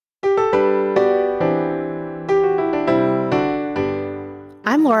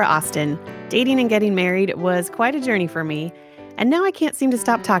I'm Laura Austin. Dating and getting married was quite a journey for me, and now I can't seem to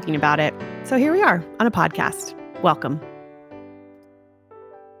stop talking about it. So here we are on a podcast. Welcome.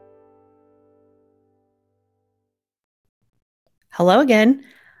 Hello again.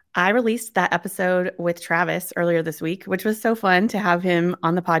 I released that episode with Travis earlier this week, which was so fun to have him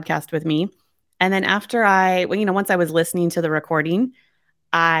on the podcast with me. And then once I was listening to the recording,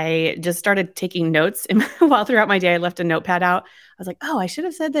 I just started taking notes while throughout my day. I left a notepad out. I was like, oh, I should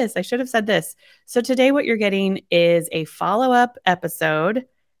have said this. I should have said this. So today what you're getting is a follow-up episode.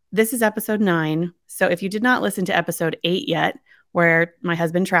 This is episode 9. So if you did not listen to episode 8 yet, where my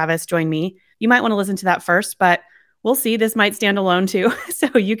husband Travis joined me, you might want to listen to that first, but we'll see. This might stand alone too.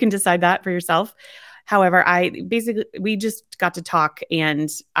 So you can decide that for yourself. However, we just got to talk, and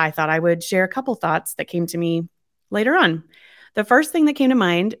I thought I would share a couple thoughts that came to me later on. The first thing that came to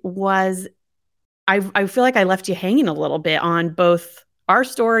mind was I feel like I left you hanging a little bit on both our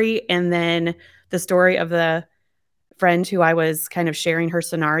story and then the story of the friend who I was kind of sharing her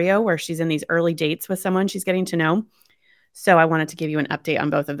scenario where she's in these early dates with someone she's getting to know. So I wanted to give you an update on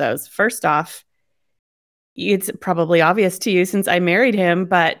both of those. First off, it's probably obvious to you since I married him,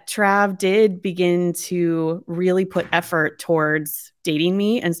 but Trav did begin to really put effort towards dating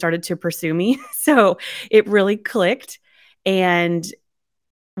me and started to pursue me. So it really clicked. And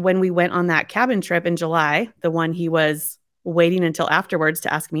when we went on that cabin trip in July, the one he was waiting until afterwards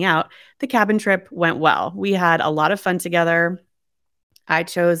to ask me out, the cabin trip went well. We had a lot of fun together. I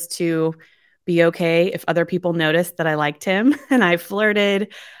chose to be okay if other people noticed that I liked him, and I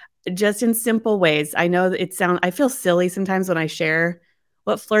flirted just in simple ways. I know that I feel silly sometimes when I share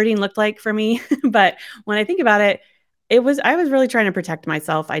what flirting looked like for me, but when I think about it, I was really trying to protect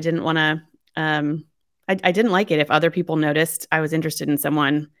myself. I didn't want to, I didn't like it if other people noticed I was interested in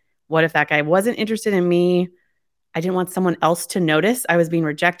someone. What if that guy wasn't interested in me? I didn't want someone else to notice I was being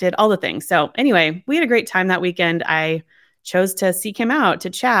rejected, all the things. So anyway, we had a great time that weekend. I chose to seek him out, to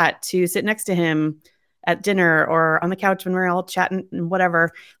chat, to sit next to him at dinner or on the couch when we were all chatting and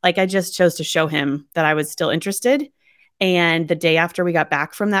whatever. Like, I just chose to show him that I was still interested. And the day after we got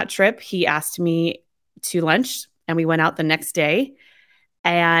back from that trip, he asked me to lunch, and we went out the next day.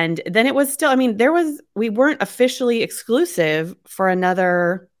 And then it was still, we weren't officially exclusive for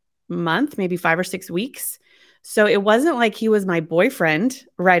another month, maybe 5 or 6 weeks. So it wasn't like he was my boyfriend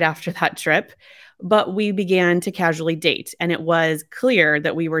right after that trip, but we began to casually date, and it was clear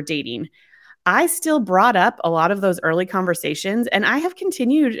that we were dating. I still brought up a lot of those early conversations, and I have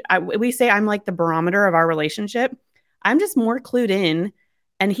continued. We say I'm like the barometer of our relationship. I'm just more clued in,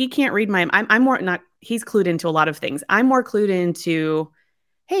 and he can't read I'm more not, he's clued into a lot of things. I'm more clued into,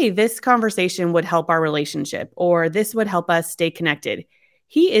 hey, this conversation would help our relationship, or this would help us stay connected.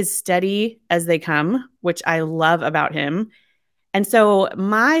 He is steady as they come, which I love about him. And so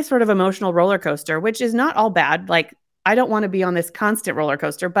my sort of emotional roller coaster, which is not all bad, like, I don't want to be on this constant roller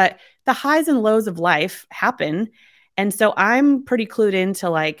coaster, but the highs and lows of life happen. And so I'm pretty clued into,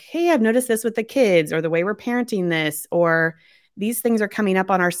 like, hey, I've noticed this with the kids, or the way we're parenting this, or these things are coming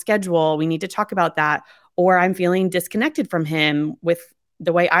up on our schedule. We need to talk about that. Or I'm feeling disconnected from him with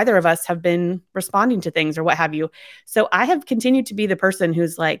the way either of us have been responding to things, or what have you. So I have continued to be the person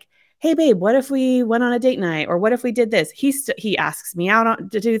who's like, hey, babe, what if we went on a date night? Or what if we did this? He asks me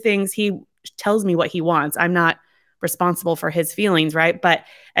out to do things. He tells me what he wants. I'm not responsible for his feelings, right? But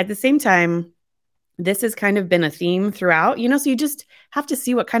at the same time, this has kind of been a theme throughout, so you just have to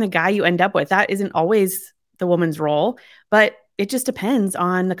see what kind of guy you end up with. That isn't always the woman's role, but it just depends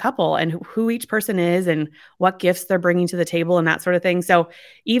on the couple and who each person is and what gifts they're bringing to the table and that sort of thing. So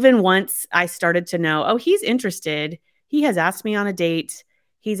even once I started to know, oh, he's interested, he has asked me on a date,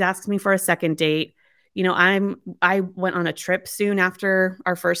 he's asked me for a second date. I went on a trip soon after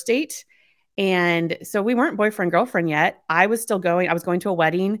our first date. And so we weren't boyfriend, girlfriend yet. I was going to a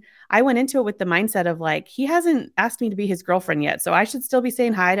wedding. I went into it with the mindset of, like, he hasn't asked me to be his girlfriend yet, so I should still be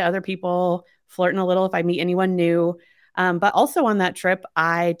saying hi to other people, flirting a little if I meet anyone new. But also on that trip,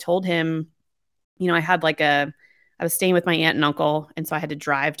 I told him, I was staying with my aunt and uncle. And so I had to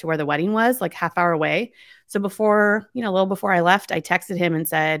drive to where the wedding was, like half hour away. So a little before I left, I texted him and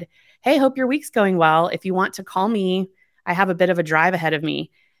said, hey, hope your week's going well. If you want to call me, I have a bit of a drive ahead of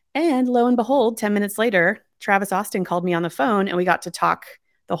me. And lo and behold, 10 minutes later, Travis Austin called me on the phone, and we got to talk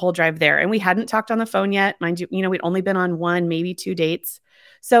the whole drive there. And we hadn't talked on the phone yet. Mind you, we'd only been on 1, maybe 2 dates.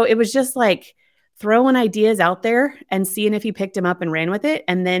 So it was just like throwing ideas out there and seeing if he picked him up and ran with it,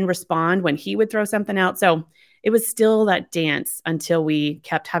 and then respond when he would throw something out. So it was still that dance until we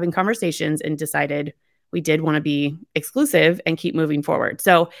kept having conversations and decided we did want to be exclusive and keep moving forward.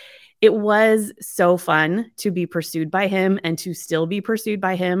 So it was so fun to be pursued by him and to still be pursued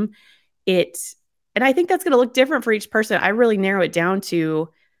by him. It, and I think that's going to look different for each person. I really narrow it down to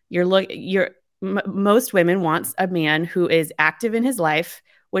most women wants a man who is active in his life,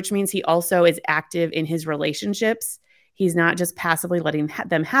 which means he also is active in his relationships. He's not just passively letting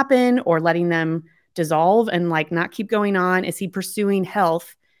them happen or letting them dissolve and like not keep going on. Is he pursuing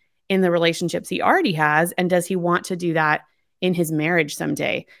health in the relationships he already has? And does he want to do that in his marriage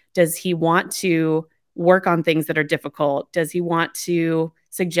someday? Does he want to work on things that are difficult? Does he want to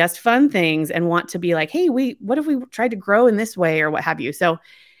suggest fun things and want to be like, hey, what if we tried to grow in this way or what have you? So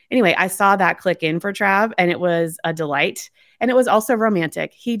anyway, I saw that click in for Trav and it was a delight. And it was also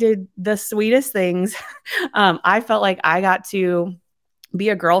romantic. He did the sweetest things. I felt like I got to be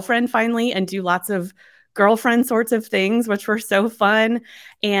a girlfriend finally and do lots of girlfriend sorts of things, which were so fun.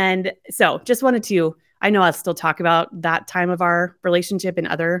 And so just wanted to, I know I'll still talk about that time of our relationship in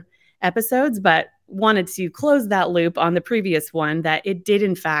other episodes, but wanted to close that loop on the previous one that it did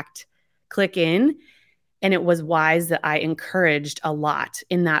in fact click in. And it was wise that I encouraged a lot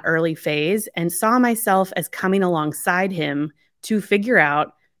in that early phase and saw myself as coming alongside him to figure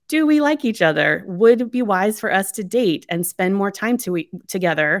out, do we like each other? Would it be wise for us to date and spend more time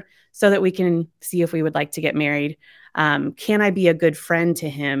together so that we can see if we would like to get married? Can I be a good friend to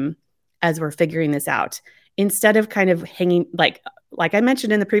him as we're figuring this out? Instead of kind of hanging, like I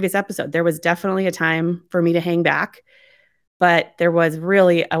mentioned in the previous episode, there was definitely a time for me to hang back. But there was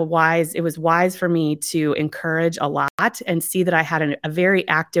really it was wise for me to encourage a lot and see that I had a very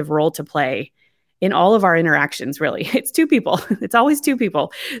active role to play in all of our interactions, really. It's two people. It's always two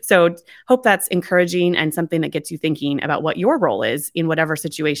people. So hope that's encouraging and something that gets you thinking about what your role is in whatever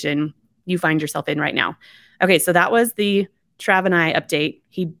situation you find yourself in right now. Okay, so that was the Trav and I update.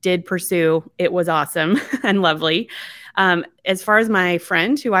 He did pursue. It was awesome and lovely. As far as my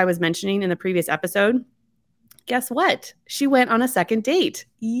friend who I was mentioning in the previous episode, guess what? She went on a second date.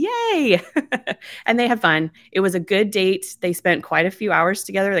 Yay. And they had fun. It was a good date. They spent quite a few hours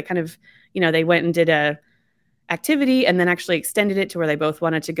together. They kind of, they went and did a activity and then actually extended it to where they both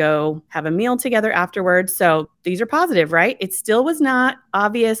wanted to go have a meal together afterwards. So these are positive, right? It still was not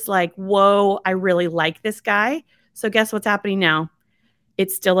obvious like, whoa, I really like this guy. So guess what's happening now?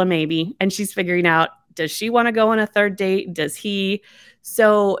 It's still a maybe. And she's figuring out, does she want to go on a third date? Does he?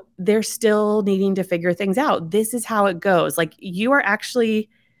 So they're still needing to figure things out. This is how it goes. Like you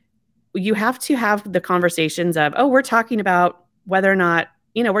have to have the conversations of, oh, we're talking about whether or not,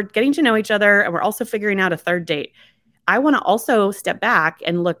 we're getting to know each other and we're also figuring out a third date. I want to also step back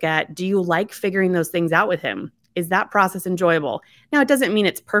and look at, do you like figuring those things out with him? Is that process enjoyable? Now, it doesn't mean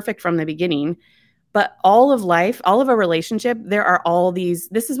it's perfect from the beginning, but all of life, all of a relationship, there are all these,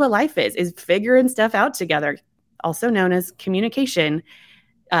 this is what life is figuring stuff out together, also known as communication,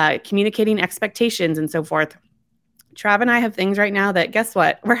 communicating expectations and so forth. Trav and I have things right now that, guess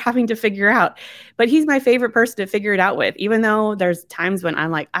what, we're having to figure out. But he's my favorite person to figure it out with, even though there's times when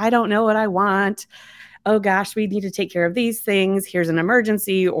I'm like, I don't know what I want. Oh gosh, we need to take care of these things. Here's an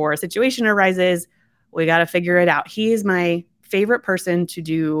emergency or a situation arises. We got to figure it out. He is my favorite person to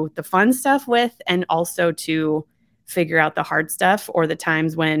do the fun stuff with and also to figure out the hard stuff or the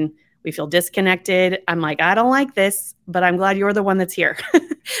times when we feel disconnected. I'm like, I don't like this, but I'm glad you're the one that's here.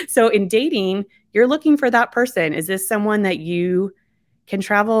 So in dating, you're looking for that person. Is this someone that you can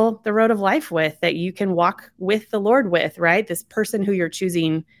travel the road of life with, that you can walk with the Lord with, right? This person who you're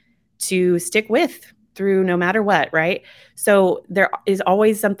choosing to stick with through no matter what, right? So there is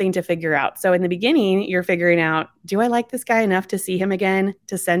always something to figure out. So in the beginning, you're figuring out, do I like this guy enough to see him again,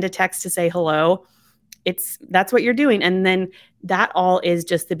 to send a text to say hello? That's what you're doing. And then that all is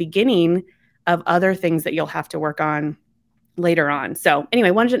just the beginning of other things that you'll have to work on later on. So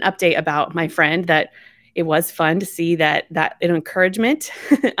anyway, wanted an update about my friend that it was fun to see that an encouragement.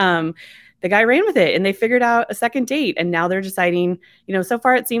 The guy ran with it and they figured out a second date. And now they're deciding, so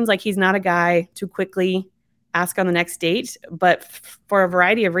far it seems like he's not a guy to quickly ask on the next date. But for a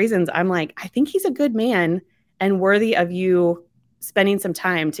variety of reasons, I'm like, I think he's a good man and worthy of you spending some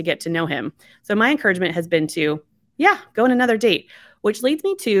time to get to know him. So my encouragement has been to, go on another date, which leads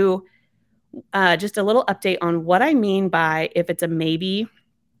me to just a little update on what I mean by if it's a maybe,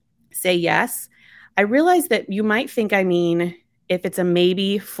 say yes. I realize that you might think I mean if it's a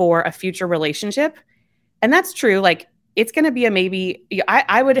maybe for a future relationship. And that's true. Like it's going to be a maybe.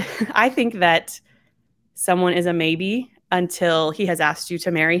 I think that someone is a maybe until he has asked you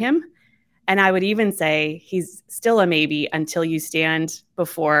to marry him. And I would even say he's still a maybe until you stand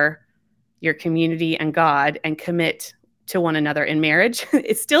before your community and God and commit to one another in marriage.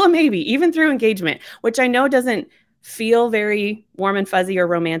 It's still a maybe, even through engagement, which I know doesn't feel very warm and fuzzy or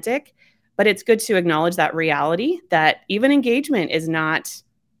romantic, but it's good to acknowledge that reality that even engagement is not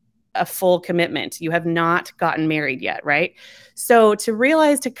a full commitment. You have not gotten married yet, right? So to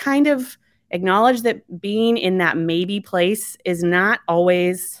realize, to kind of acknowledge that being in that maybe place is not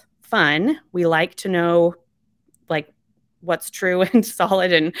always fun. We like to know like what's true and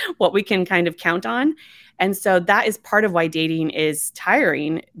solid and what we can kind of count on. And so that is part of why dating is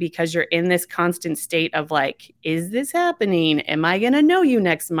tiring, because you're in this constant state of like, is this happening? Am I going to know you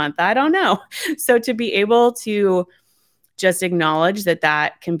next month? I don't know. So to be able to just acknowledge that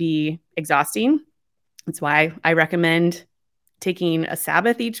that can be exhausting. That's why I recommend taking a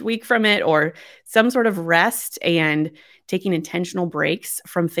Sabbath each week from it, or some sort of rest, and taking intentional breaks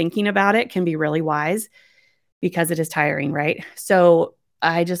from thinking about it can be really wise, because it is tiring, right? So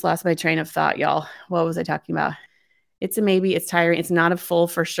I just lost my train of thought, y'all. What was I talking about? It's a maybe, it's tiring. It's not a full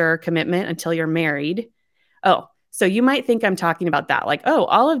for sure commitment until you're married. Oh, so you might think I'm talking about that. Like, oh,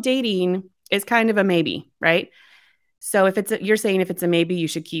 all of dating is kind of a maybe, right? So if you're saying if it's a maybe, you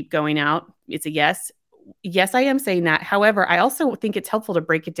should keep going out. It's a yes. Yes, I am saying that. However, I also think it's helpful to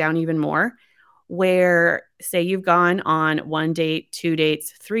break it down even more, where say you've gone on 1 date, 2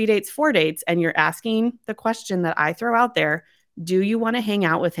 dates, 3 dates, 4 dates, and you're asking the question that I throw out there, do you want to hang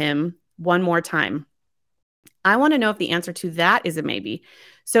out with him one more time? I want to know if the answer to that is a maybe.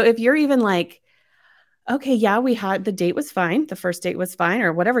 So if you're even like, okay, yeah, the date was fine. The first date was fine,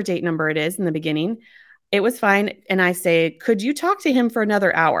 or whatever date number it is in the beginning. It was fine. And I say, could you talk to him for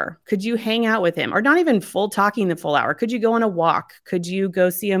another hour? Could you hang out with him? Or not even full talking the full hour. Could you go on a walk? Could you go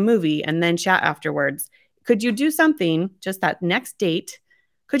see a movie and then chat afterwards? Could you do something, just that next date?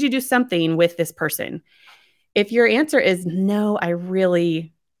 Could you do something with this person? If your answer is no, I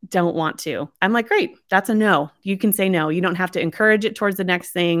really don't want to, I'm like, great, that's a no. You can say no. You don't have to encourage it towards the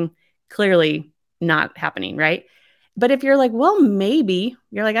next thing. Clearly not happening, right? But if you're like, well, maybe,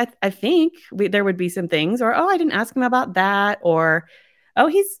 you're like, I think there would be some things, or, oh, I didn't ask him about that, or,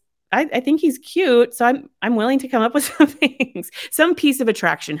 oh, I think he's cute, so I'm willing to come up with some things. Some piece of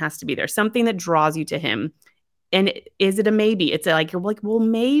attraction has to be there, something that draws you to him. And is it a maybe? It's like, you're like, well,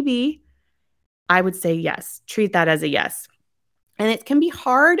 maybe. I would say yes. Treat that as a yes. And it can be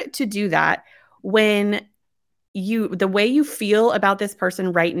hard to do that when the way you feel about this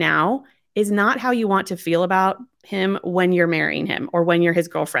person right now is not how you want to feel about him when you're marrying him or when you're his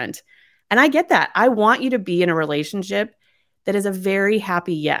girlfriend. And I get that. I want you to be in a relationship that is a very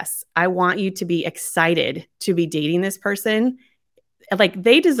happy yes. I want you to be excited to be dating this person. Like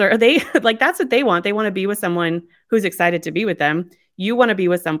like that's what they want. They want to be with someone who's excited to be with them. You want to be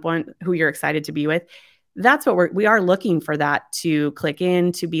with someone who you're excited to be with. That's what we are looking for, that to click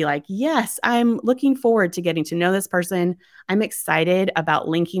in, to be like, yes, I'm looking forward to getting to know this person. I'm excited about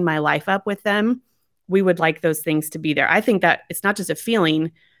linking my life up with them. We would like those things to be there. I think that it's not just a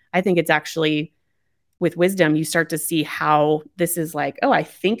feeling. I think it's actually, with wisdom, you start to see how this is like, oh, I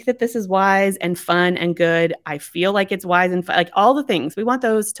think that this is wise and fun and good. I feel like it's wise and fun, like all the things. We want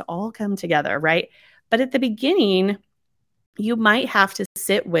those to all come together, right? But at the beginning, you might have to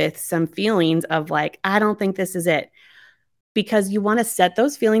sit with some feelings of like, I don't think this is it, because you want to set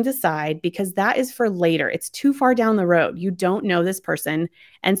those feelings aside, because that is for later. It's too far down the road. You don't know this person.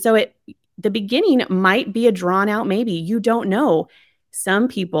 And so the beginning might be a drawn out maybe. You don't know. Some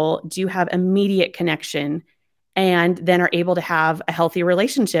people do have immediate connection and then are able to have a healthy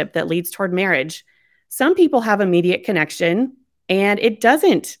relationship that leads toward marriage. Some people have immediate connection and it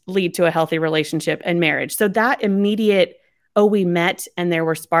doesn't lead to a healthy relationship and marriage. So that immediate, oh, we met and there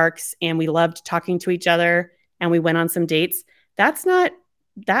were sparks and we loved talking to each other and we went on some dates. That's not,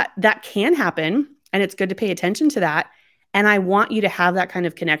 that can happen. And it's good to pay attention to that. And I want you to have that kind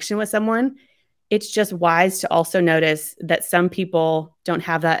of connection with someone. It's just wise to also notice that some people don't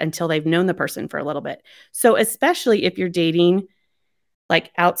have that until they've known the person for a little bit. So especially if you're dating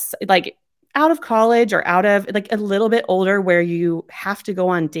like out of college or out of like a little bit older, where you have to go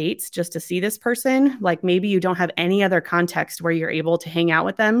on dates just to see this person, like maybe you don't have any other context where you're able to hang out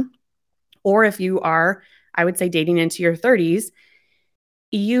with them. Or if you are, I would say, dating into your 30s,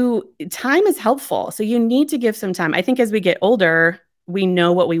 time is helpful. So you need to give some time. I think as we get older, we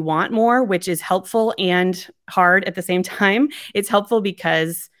know what we want more, which is helpful and hard at the same time. It's helpful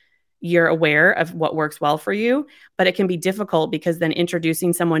because you're aware of what works well for you, but it can be difficult because then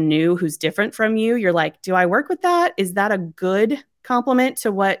introducing someone new who's different from you, you're like, do I work with that? Is that a good compliment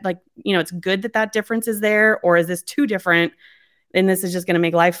to what, like, it's good that difference is there, or is this too different? And this is just going to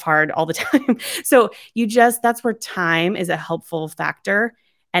make life hard all the time. So that's where time is a helpful factor,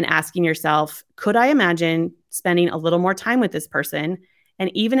 and asking yourself, could I imagine spending a little more time with this person? And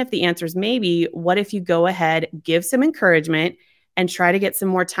even if the answer is maybe, what if you go ahead, give some encouragement, and try to get some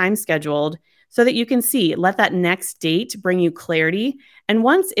more time scheduled so that you can see, let that next date bring you clarity. And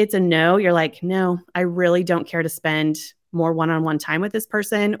once it's a no, you're like, no, I really don't care to spend more one-on-one time with this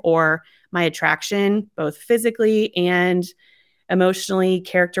person, or my attraction, both physically and emotionally,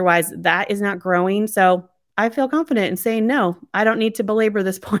 character-wise, that is not growing. So I feel confident in saying no. I don't need to belabor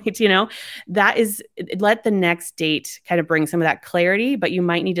this point, That is, let the next date kind of bring some of that clarity, but you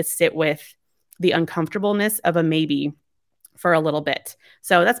might need to sit with the uncomfortableness of a maybe for a little bit.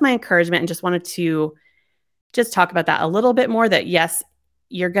 So that's my encouragement, and just wanted to just talk about that a little bit more, that yes,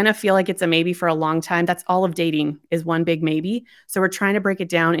 you're going to feel like it's a maybe for a long time. That's all of dating, is one big maybe. So we're trying to break it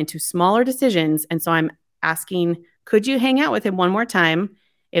down into smaller decisions. And so I'm asking, could you hang out with him one more time?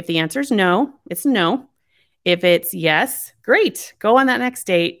 If the answer is no, it's no. If it's yes, great. Go on that next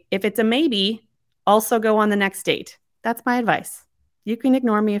date. If it's a maybe, also go on the next date. That's my advice. You can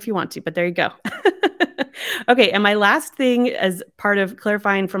ignore me if you want to, but there you go. Okay. And my last thing, as part of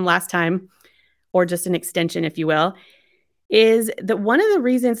clarifying from last time, or just an extension, if you will, is that one of the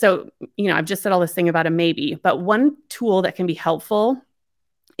reasons, so, I've just said all this thing about a maybe, but one tool that can be helpful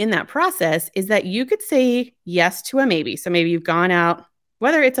in that process is that you could say yes to a maybe. So maybe you've gone out,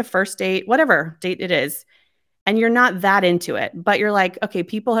 whether it's a first date, whatever date it is, and you're not that into it, but you're like, okay,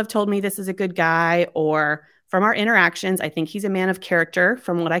 people have told me this is a good guy, or from our interactions, I think he's a man of character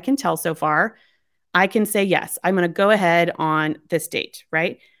from what I can tell so far. I can say, yes, I'm going to go ahead on this date,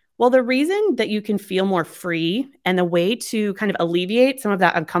 right? Well, the reason that you can feel more free, and the way to kind of alleviate some of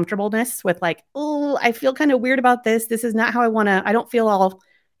that uncomfortableness with like, oh, I feel kind of weird about this. This is not how I don't feel all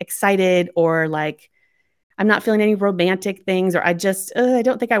excited, or like I'm not feeling any romantic things, or I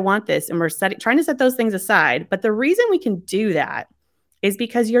don't think I want this. And we're trying to set those things aside. But the reason we can do that is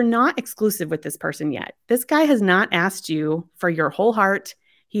because you're not exclusive with this person yet. This guy has not asked you for your whole heart.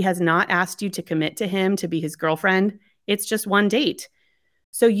 He has not asked you to commit to him, to be his girlfriend. It's just one date.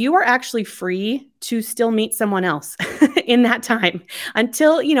 So you are actually free to still meet someone else in that time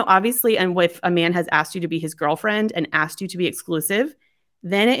until, obviously, and if a man has asked you to be his girlfriend and asked you to be exclusive,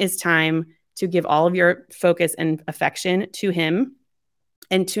 then it is time to give all of your focus and affection to him,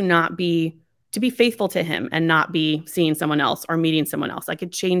 and to be faithful to him, and not be seeing someone else or meeting someone else. Like,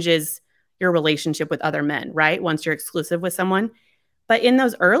 it changes your relationship with other men, right? Once you're exclusive with someone. But in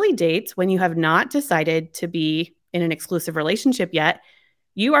those early dates, when you have not decided to be in an exclusive relationship yet,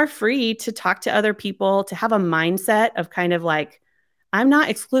 you are free to talk to other people, to have a mindset of kind of like, I'm not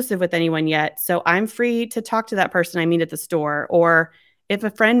exclusive with anyone yet, so I'm free to talk to that person I meet at the store. Or if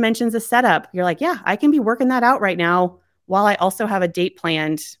a friend mentions a setup, you're like, yeah, I can be working that out right now while I also have a date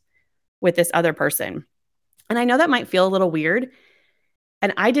planned with this other person. And I know that might feel a little weird.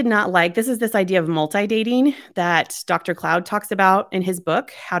 And I did not like, this is this idea of multi-dating that Dr. Cloud talks about in his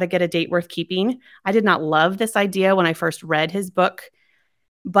book, How to Get a Date Worth Keeping. I did not love this idea when I first read his book,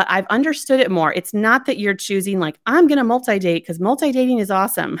 but I've understood it more. It's not that you're choosing like, I'm going to multi-date because multi-dating is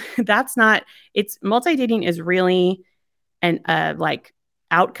awesome. That's not, it's multi-dating is really an like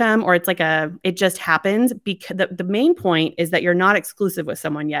outcome, or it's like it just happens because the main point is that you're not exclusive with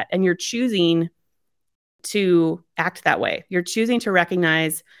someone yet, and you're choosing to act that way. You're choosing to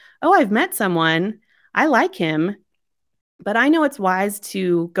recognize, oh, I've met someone, I like him, but I know it's wise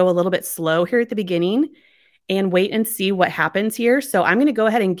to go a little bit slow here at the beginning and wait and see what happens here. So I'm going to go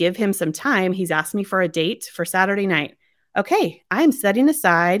ahead and give him some time. He's asked me for a date for Saturday night. Okay, I'm setting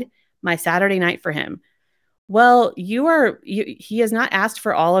aside my Saturday night for him. Well, he has not asked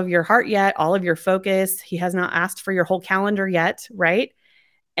for all of your heart yet, all of your focus. He has not asked for your whole calendar yet, right?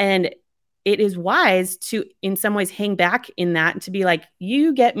 And it is wise to, in some ways, hang back in that, to be like,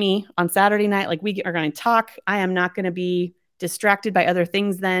 you get me on Saturday night, like we are going to talk. I am not going to be distracted by other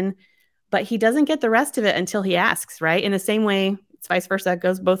things then. But he doesn't get the rest of it until he asks, right? In the same way, it's vice versa. It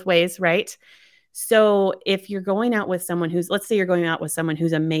goes both ways, right? So if you're going out with someone let's say you're going out with someone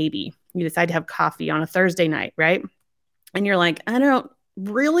who's a maybe, you decide to have coffee on a Thursday night, right? And you're like, I'm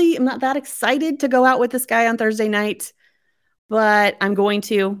not that excited to go out with this guy on Thursday night, but I'm going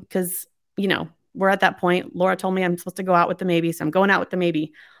to, because, we're at that point. Laura told me I'm supposed to go out with the maybe, so I'm going out with the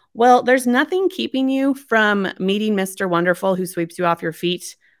maybe. Well, there's nothing keeping you from meeting Mr. Wonderful, who sweeps you off your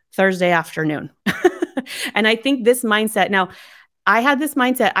feet Thursday afternoon. And I think this mindset, now I had this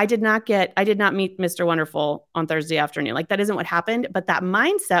mindset, I did not meet Mr. Wonderful on Thursday afternoon. Like, that isn't what happened, but that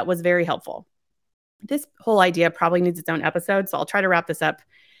mindset was very helpful. This whole idea probably needs its own episode, so I'll try to wrap this up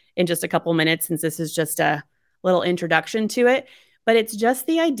in just a couple minutes, since this is just a little introduction to it. But it's just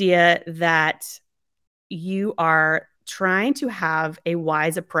the idea that you are trying to have a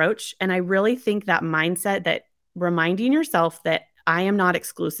wise approach. And I really think that mindset, that reminding yourself that I am not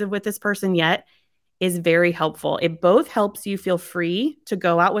exclusive with this person yet is very helpful. It both helps you feel free to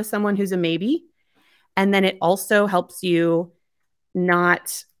go out with someone who's a maybe. And then it also helps you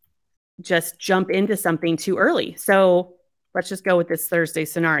not just jump into something too early. So let's just go with this Thursday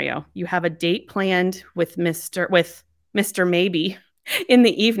scenario. You have a date planned with Mr. Maybe in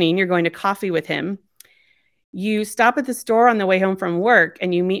the evening. You're going to coffee with him. You stop at the store on the way home from work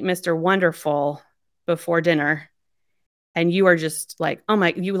and you meet Mr. Wonderful before dinner. And you are just like, oh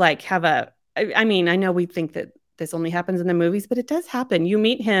my, you like have a, I mean, I know we think that this only happens in the movies, but it does happen. You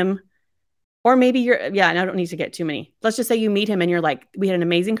meet him, or maybe yeah, and I don't need to get too many. Let's just say you meet him and you're like, we had an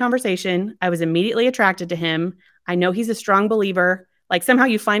amazing conversation. I was immediately attracted to him. I know he's a strong believer. Like somehow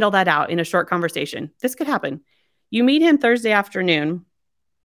you find all that out in a short conversation. This could happen. You meet him Thursday afternoon.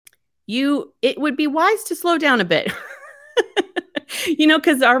 It would be wise to slow down a bit.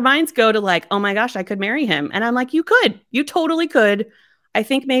 Because our minds go to like, oh my gosh, I could marry him. And I'm like, you totally could. I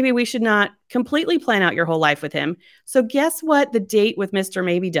think maybe we should not completely plan out your whole life with him. So guess what the date with Mr.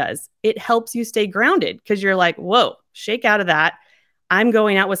 Maybe does? It helps you stay grounded because you're like, whoa, shake out of that. I'm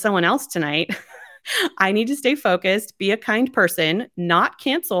going out with someone else tonight. I need to stay focused, be a kind person, not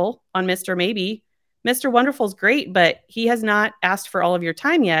cancel on Mr. Maybe. Mr. Wonderful's great, but he has not asked for all of your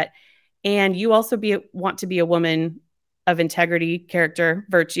time yet. And you also want to be a woman of integrity, character,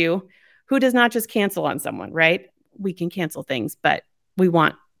 virtue, who does not just cancel on someone, right? We can cancel things, but we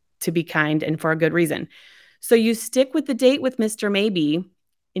want to be kind and for a good reason. So you stick with the date with Mr. Maybe,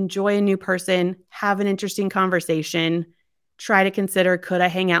 enjoy a new person, have an interesting conversation, try to consider, could I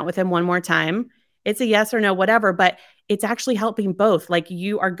hang out with him one more time? It's a yes or no, whatever, but it's actually helping both. Like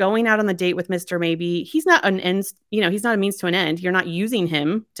you are going out on the date with Mr. Maybe. He's not an end, he's not a means to an end. You're not using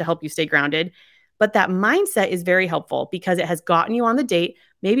him to help you stay grounded. But that mindset is very helpful because it has gotten you on the date.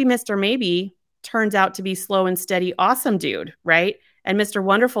 Maybe Mr. Maybe turns out to be slow and steady, awesome dude, right? And Mr.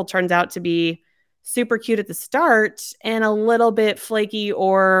 Wonderful turns out to be super cute at the start and a little bit flaky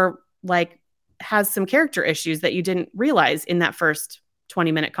or like has some character issues that you didn't realize in that first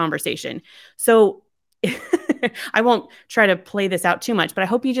 20-minute conversation. So I won't try to play this out too much, but I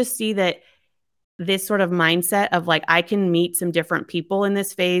hope you just see that this sort of mindset of like, I can meet some different people in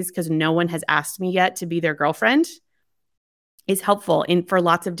this phase because no one has asked me yet to be their girlfriend is helpful for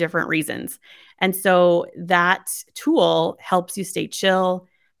lots of different reasons. And so that tool helps you stay chill,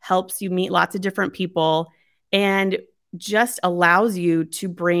 helps you meet lots of different people, and just allows you to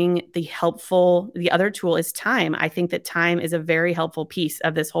bring the other tool is time. I think that time is a very helpful piece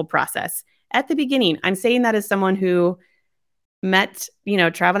of this whole process. At the beginning, I'm saying that as someone who met,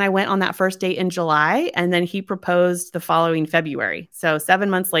 Trav and I went on that first date in July, and then he proposed the following February. So 7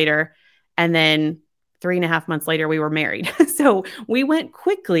 months later, and then 3.5 months later, we were married. So we went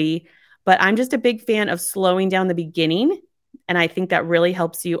quickly, but I'm just a big fan of slowing down the beginning. And I think that really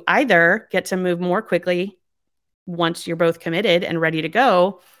helps you either get to move more quickly once you're both committed and ready to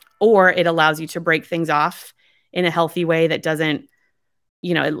go, or it allows you to break things off in a healthy way that doesn't,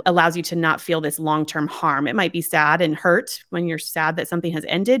 it allows you to not feel this long-term harm. It might be sad and hurt when you're sad that something has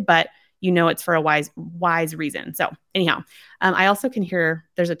ended, but it's for a wise reason. So anyhow, I also can hear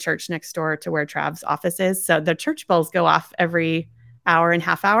there's a church next door to where Trav's office is. So the church bells go off every hour and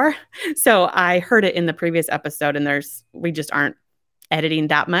half hour. So I heard it in the previous episode, and we just aren't editing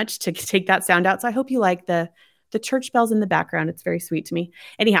that much to take that sound out. So I hope you like the church bells in the background. It's very sweet to me.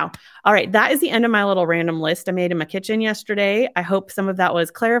 Anyhow, all right, that is the end of my little random list I made in my kitchen yesterday. I hope some of that was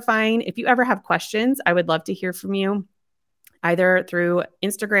clarifying. If you ever have questions, I would love to hear from you, either through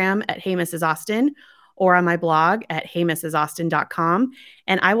Instagram at Hey Mrs. Austin or on my blog at heymrsaustin.com.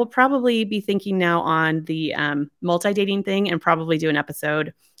 And I will probably be thinking now on the multi-dating thing and probably do an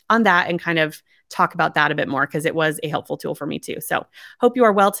episode on that and kind of talk about that a bit more because it was a helpful tool for me too. So hope you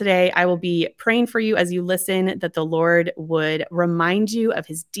are well today. I will be praying for you as you listen, that the Lord would remind you of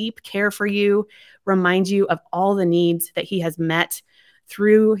his deep care for you, remind you of all the needs that he has met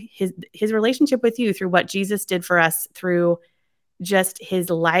through his relationship with you, through what Jesus did for us, through just his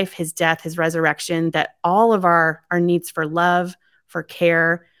life, his death, his resurrection, that all of our needs for love, for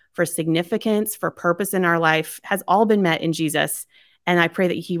care, for significance, for purpose in our life has all been met in Jesus. And I pray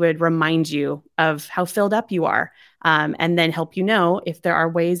that he would remind you of how filled up you are, and then help you know if there are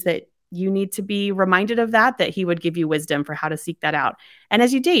ways that you need to be reminded of that he would give you wisdom for how to seek that out. And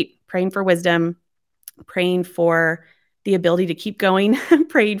as you date, praying for wisdom, praying for the ability to keep going,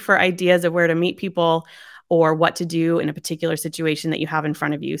 praying for ideas of where to meet people or what to do in a particular situation that you have in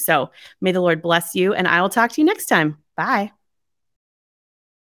front of you. So may the Lord bless you, and I will talk to you next time. Bye.